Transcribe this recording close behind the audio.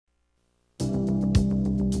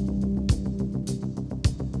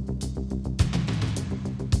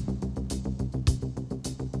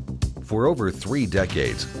For over 3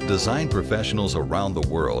 decades, design professionals around the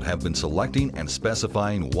world have been selecting and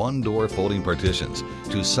specifying one-door folding partitions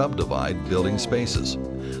to subdivide building spaces.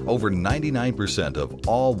 Over 99% of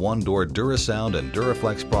all one-door DuraSound and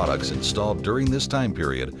DuraFlex products installed during this time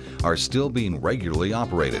period are still being regularly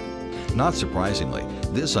operated. Not surprisingly,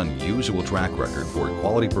 this unusual track record for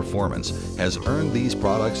quality performance has earned these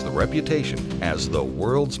products the reputation as the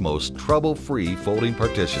world's most trouble-free folding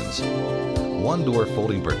partitions. One-door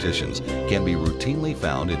folding partitions can be routinely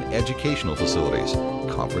found in educational facilities,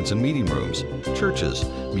 conference and meeting rooms, churches,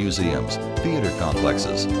 museums, theater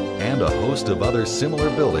complexes, and a host of other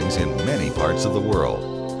similar buildings in many parts of the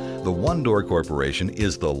world. The One Door Corporation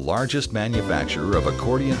is the largest manufacturer of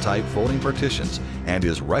accordion-type folding partitions and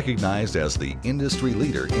is recognized as the industry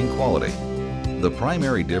leader in quality. The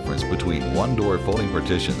primary difference between one-door folding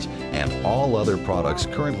partitions and all other products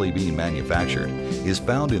currently being manufactured is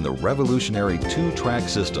found in the revolutionary two-track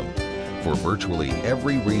system. For virtually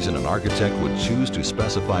every reason an architect would choose to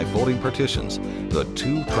specify folding partitions, the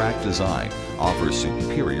two-track design offers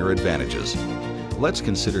superior advantages. Let's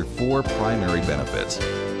consider 4 primary benefits.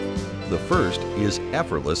 The first is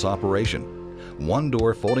effortless operation.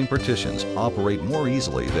 One-door folding partitions operate more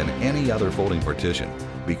easily than any other folding partition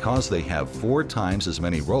because they have 4 times as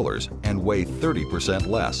many rollers and weigh 30%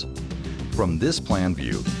 less. From this plan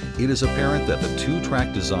view, it is apparent that the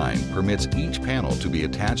two-track design permits each panel to be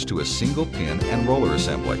attached to a single pin and roller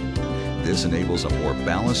assembly. This enables a more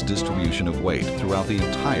balanced distribution of weight throughout the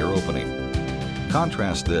entire opening.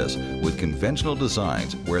 Contrast this with conventional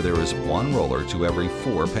designs where there is 1 roller to every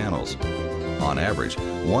 4 panels. On average,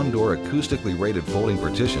 one-door acoustically rated folding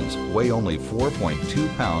partitions weigh only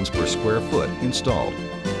 4.2 pounds per square foot installed.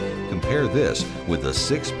 Compare this with the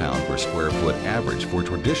 6 pound per square foot average for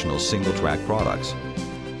traditional single-track products.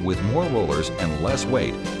 With more rollers and less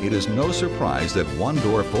weight, it is no surprise that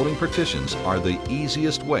one-door folding partitions are the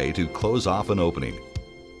easiest way to close off an opening.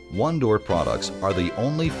 One-door products are the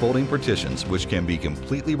only folding partitions which can be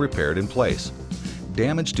completely repaired in place.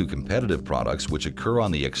 Damage to competitive products which occur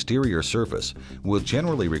on the exterior surface will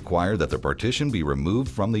generally require that the partition be removed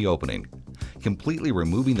from the opening. Completely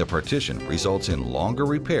removing the partition results in longer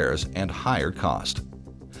repairs and higher cost.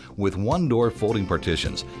 With one-door folding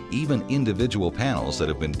partitions, even individual panels that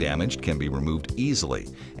have been damaged can be removed easily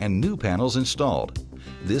and new panels installed.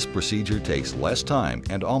 This procedure takes less time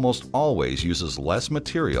and almost always uses less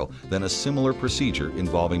material than a similar procedure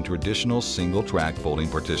involving traditional single-track folding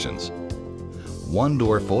partitions.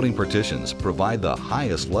 One-door folding partitions provide the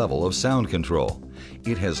highest level of sound control.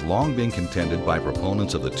 It has long been contended by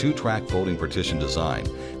proponents of the two-track folding partition design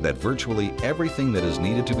that virtually everything that is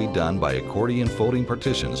needed to be done by accordion folding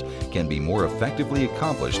partitions can be more effectively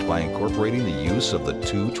accomplished by incorporating the use of the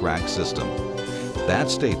two-track system. That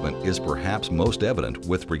statement is perhaps most evident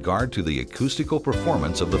with regard to the acoustical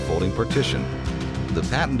performance of the folding partition. The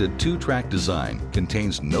patented two-track design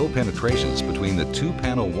contains no penetrations between the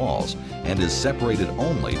 2-panel walls and is separated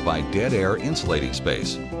only by dead air insulating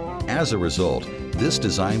space. As a result, this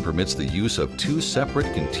design permits the use of 2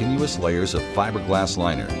 separate continuous layers of fiberglass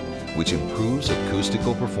liner, which improves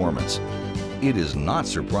acoustical performance. It is not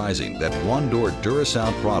surprising that one-door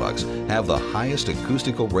DuraSound products have the highest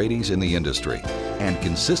acoustical ratings in the industry and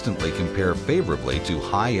consistently compare favorably to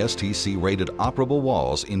high STC-rated operable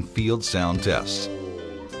walls in field sound tests.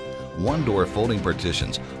 One-door folding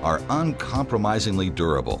partitions are uncompromisingly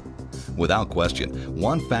durable. Without question,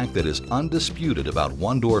 one fact that is undisputed about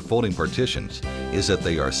one-door folding partitions is that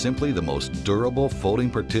they are simply the most durable folding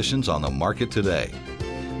partitions on the market today.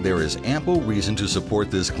 There is ample reason to support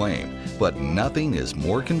this claim, but nothing is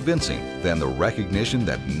more convincing than the recognition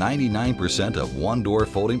that 99% of one-door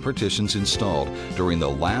folding partitions installed during the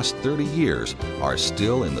last 30 years are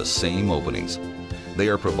still in the same openings. They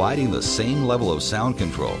are providing the same level of sound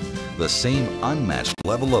control, the same unmatched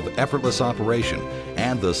level of effortless operation,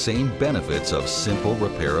 and the same benefits of simple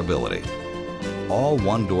repairability. All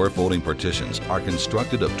one-door folding partitions are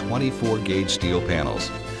constructed of 24-gauge steel panels.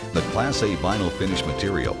 The Class A vinyl finish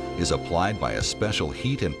material is applied by a special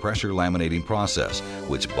heat and pressure laminating process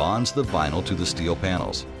which bonds the vinyl to the steel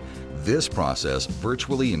panels. This process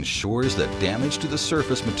virtually ensures that damage to the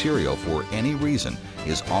surface material for any reason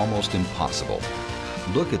is almost impossible.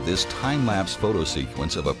 Look at this time-lapse photo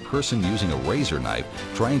sequence of a person using a razor knife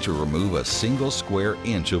trying to remove a single square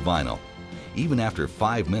inch of vinyl. Even after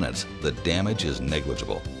 5 minutes, the damage is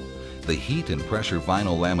negligible. The heat and pressure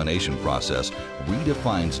vinyl lamination process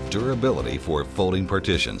redefines durability for folding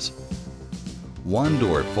partitions.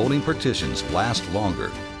 One-door folding partitions last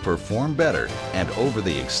longer, perform better, and over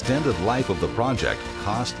the extended life of the project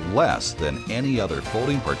cost less than any other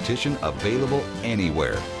folding partition available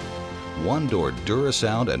anywhere. one-door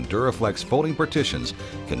DuraSound and DuraFlex folding partitions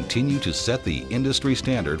continue to set the industry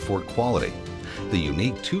standard for quality. The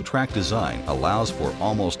unique two-track design allows for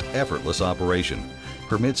almost effortless operation,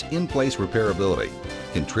 permits in-place repairability,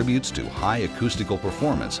 contributes to high acoustical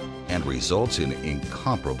performance, and results in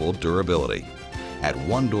incomparable durability. At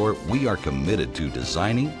One Door, we are committed to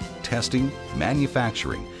designing, testing,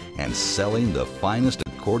 manufacturing, and selling the finest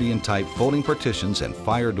accordion-type folding partitions and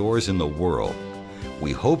fire doors in the world.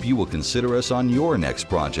 We hope you will consider us on your next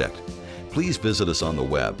project. Please visit us on the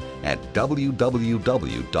web at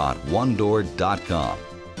www.onedoor.com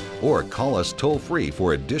or call us toll-free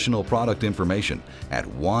for additional product information at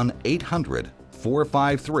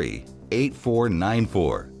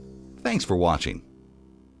 1-800-453-8494. Thanks for watching.